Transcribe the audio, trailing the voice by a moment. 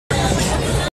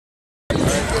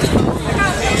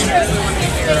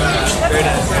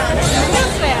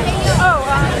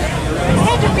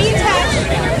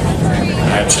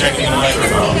checking the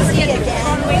microphone.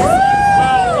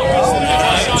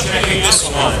 I'm checking this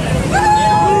one.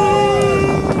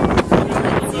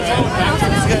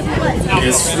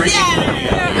 It's freaking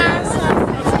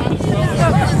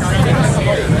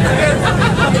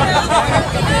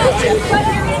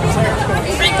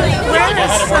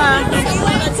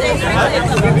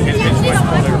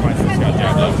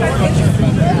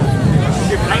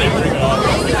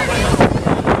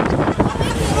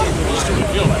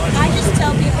I just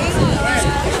tell people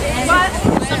what?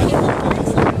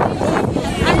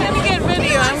 I'm gonna get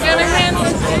video. I'm gonna hand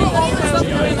this to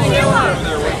you when I get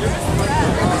home.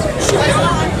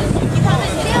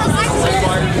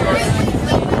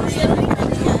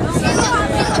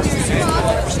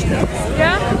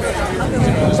 Yeah?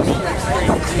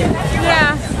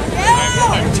 Yeah.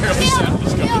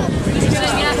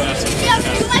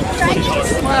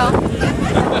 Well,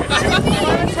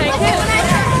 take it.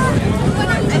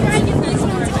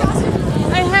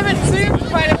 I haven't zoomed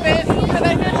quite a bit, but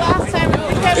I did last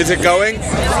time. Is it going? It's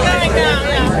going down,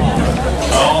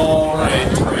 yeah. alright,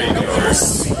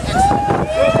 radioers.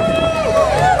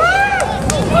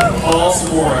 All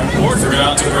four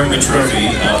forgot to bring the trophy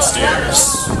upstairs.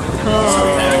 So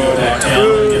we had to go back down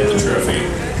and get the trophy.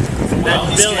 Well,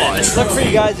 Look for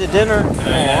you guys at dinner.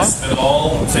 I ask that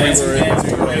all fans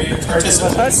and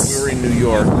participants We were in New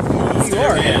York. move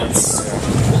their hands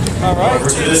over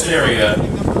to this area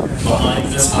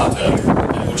behind this hot tub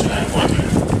at which I'm pointing.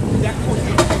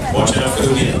 Watch out for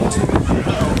the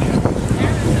wind.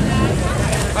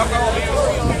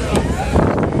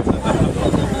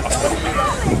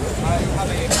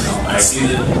 I see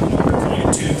that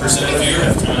 0.2% of you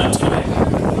have come out tonight.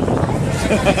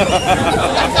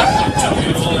 It's a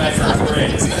beautiful night for a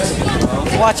parade, isn't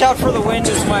it? Watch out for the wind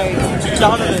is my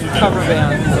Donovan cover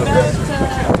band.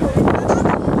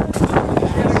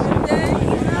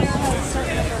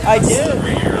 I did.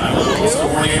 I will also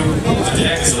warn you, the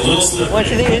deck is a little slippery. Went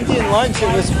to the Indian lunch.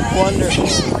 It was wonderful.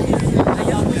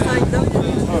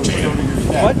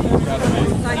 What?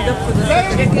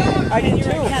 I did too.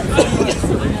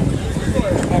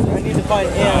 I need to find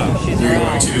Anne. She's We're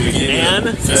going to begin Anne?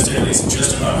 the festivities in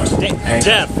just a moment.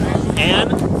 Deb, Anne?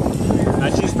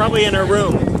 She's probably in her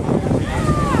room,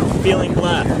 feeling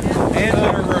blessed. And in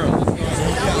her room.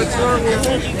 What's wrong with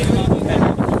it?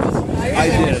 I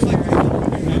did.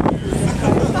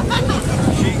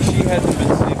 She hasn't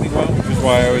been sleeping well, which is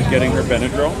why I was getting her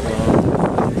Benadryl.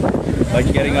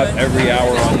 Like getting up every hour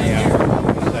on the hour.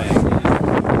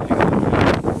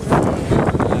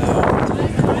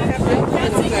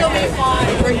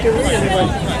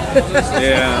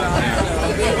 Yeah.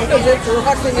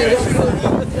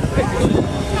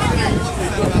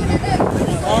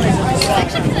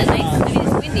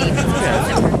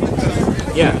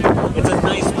 Yeah, it's a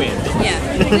nice wind. Yeah.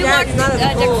 We walked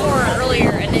decor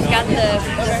earlier and they've got the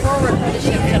forward part of the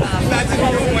ship cut off.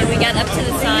 And we got up to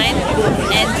the sign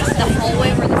and the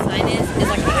hallway where the sign is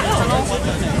like a tunnel.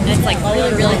 And it's like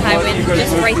really, really high wind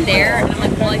just right there. And I'm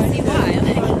like, well, I see why.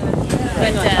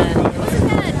 But it wasn't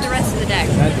bad the rest of the deck.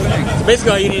 So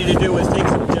basically all you needed to do was take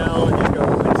some gel and just go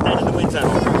and stand in the wind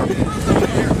tunnel. Well,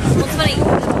 it's funny,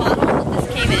 this bottle that this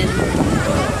came in,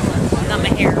 not my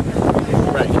hair,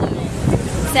 Right.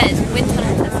 says wind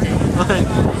tunnel tested.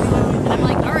 And I'm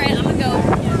like, alright, I'm gonna go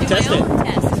do Test my own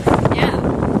test.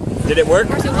 Yeah. Did it work?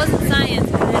 Of course, it wasn't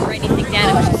science, I didn't write anything down,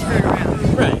 it was just screwing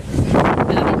around. Right.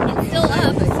 But I mean, it's still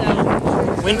up,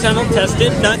 so. Wind tunnel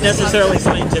tested, not necessarily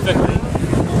scientifically.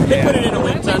 They put it in a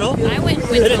wind tunnel. I went It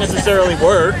wind didn't tunnel necessarily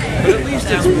work. But at least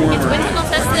it's warmer. It's wind tunnel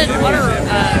tested and water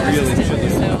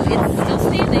resistant, so it's still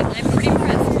standing. I'm pretty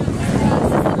impressed. This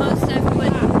is the most I've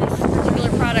put this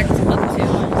particular product up to,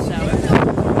 so.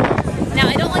 Now,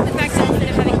 I don't like the fact that instead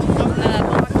of having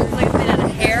box that's like made out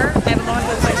of hair, I have a box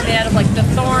that's like made out of like the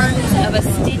thorns of a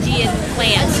Stygian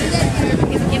plant.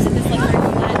 Because it gives it this like very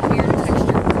flat, weird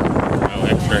texture.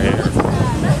 Oh, extra hair.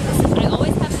 I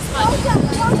always have this much.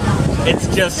 It's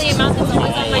just The amount that's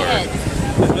always on my head.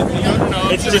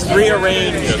 it's just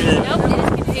rearranged. And Nope, it is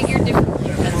configured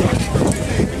differently. That's it.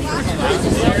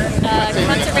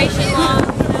 Conservation law.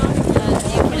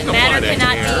 Matter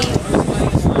cannot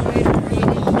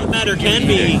matter can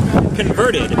be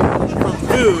converted from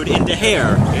food into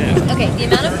hair. be. Okay, the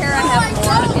amount of hair I have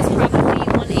more is probably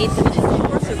 1/8 of an inch.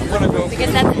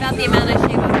 Because that's about the amount I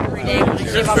shave off every day when I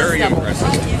shave off the stubble.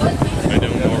 I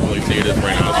don't normally see it as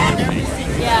right now.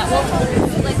 Yeah, well,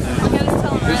 like I was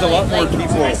telling There's a Riley, lot more like,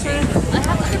 people I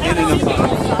have in and about.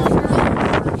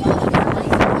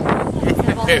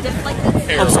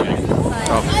 I'm sorry.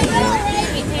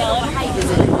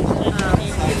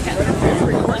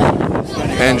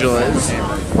 Angela is.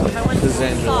 This is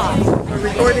Angela.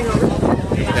 recording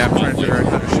over. Yeah, I'm trying to figure out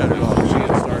how to shut it off. She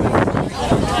had started.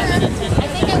 I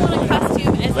think I want a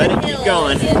costume as Let it hill keep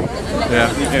going.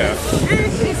 Yeah. Yeah.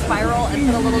 spiral and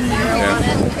put a little zero Yeah. on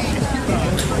it.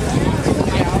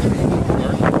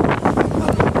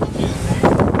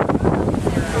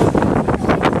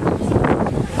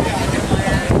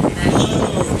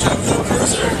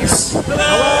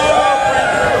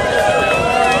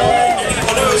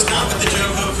 Anyone who is not with the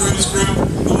JoCo Cruise group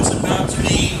who is about to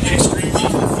be extremely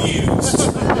confused.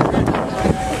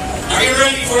 Are you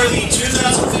ready for the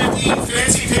 2015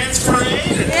 Fancy Pants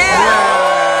Parade?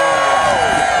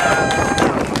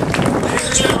 Ladies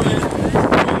and gentlemen,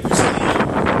 ready for setting up.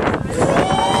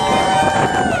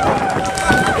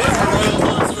 For royal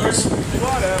consorts.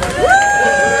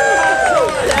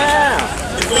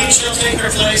 The Queen shall take her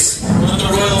place on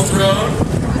the royal throne.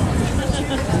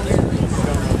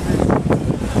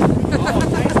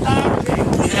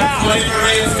 Quite an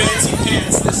array of fancy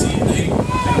pants this evening.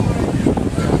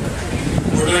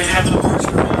 We're going to have them march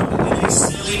around in a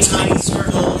silly tiny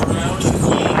circle around the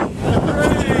Queen for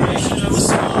the duration of the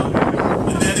song.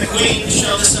 And then the Queen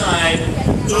shall decide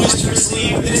who is to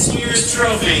receive this year's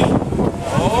trophy.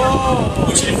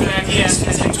 Which in fact, yes,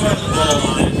 has a toilet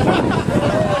bowl on it. I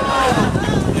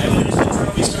went into the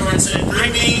trophy store and said,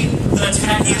 bring me the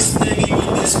tackiest thing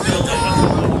in this building.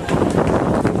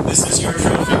 This is your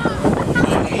trophy.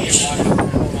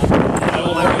 I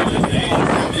will let you know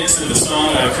the mix of the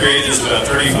song I've created is about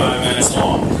 35 minutes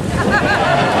long. We're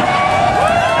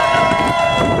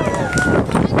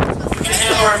going to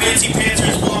have our fancy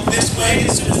pantsers walk this way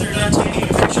as soon as they're done taking a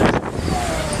picture.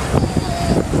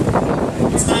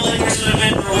 It's not like there's an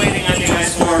event we're waiting on you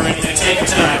guys for or anything. Take your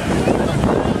time.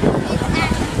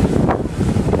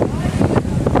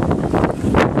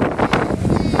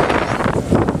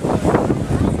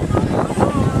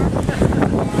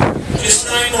 Just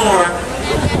 9 more.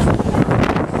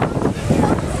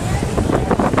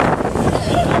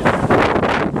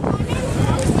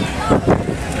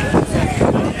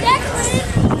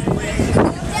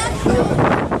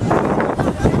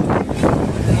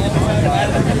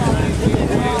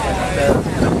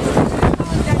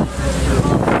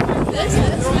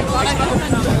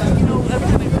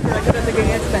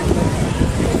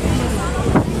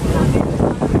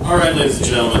 All right, ladies and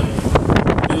gentlemen,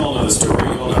 you all know the story.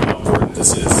 You all know how important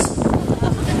this is.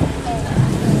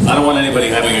 I don't want anybody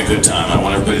having a good time. I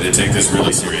want everybody to take this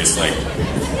really seriously.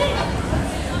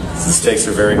 The stakes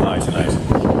are very high tonight.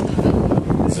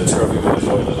 It's a trophy with a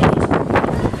toilet on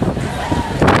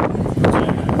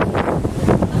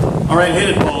it. All right, hit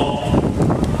it, Paul.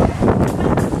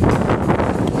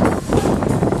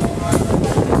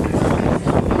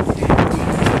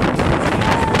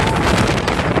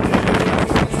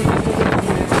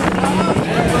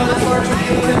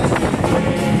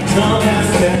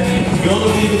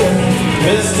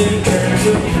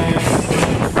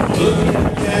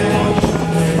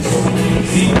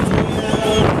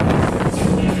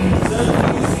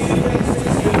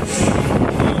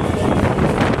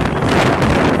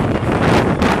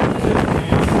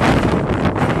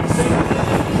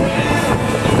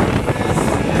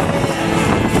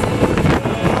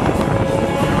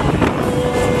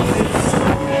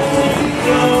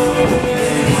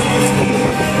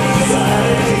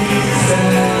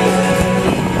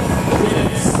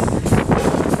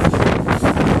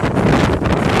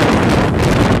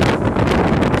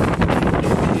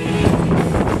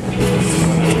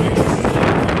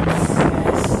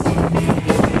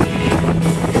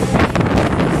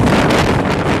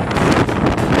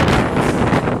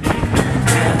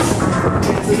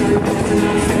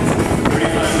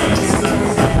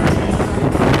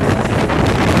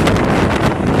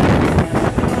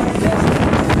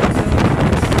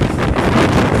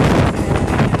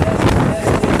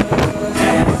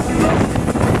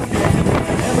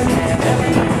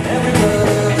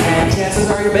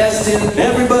 in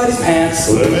everybody's pants.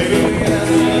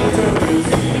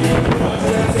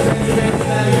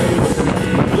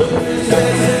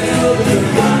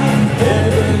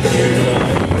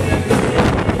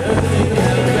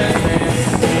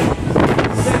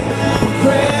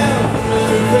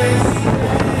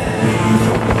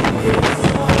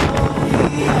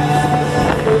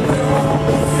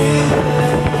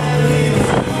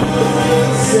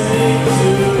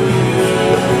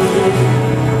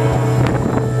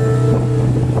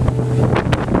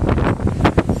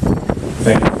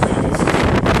 Thank you.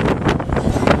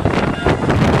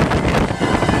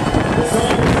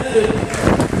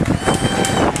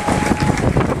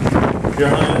 Your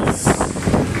Highness,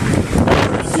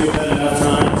 perhaps you've had enough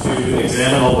time to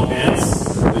examine all the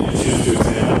pants that you choose to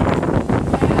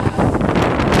examine.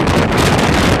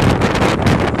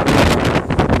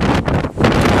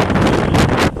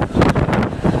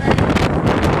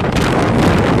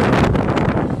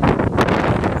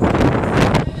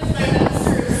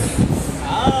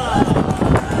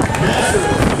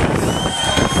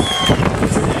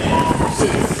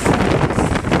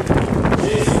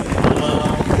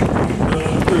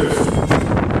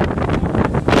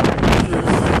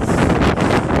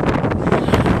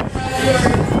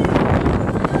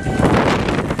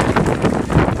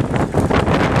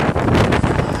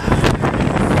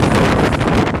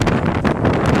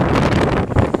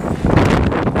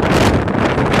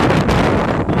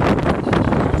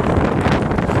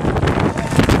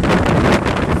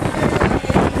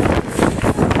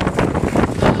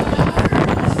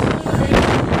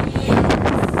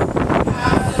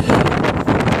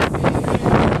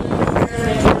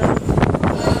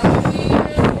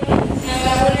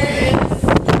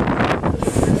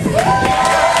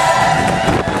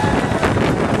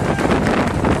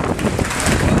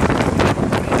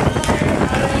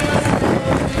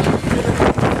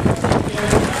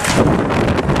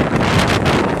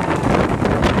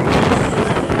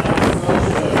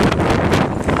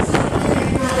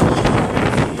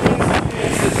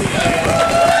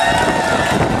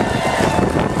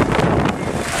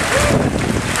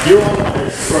 You're all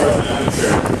winners as far as I'm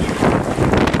concerned.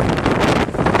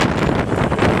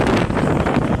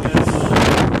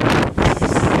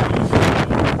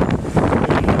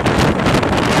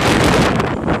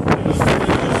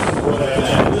 What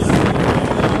I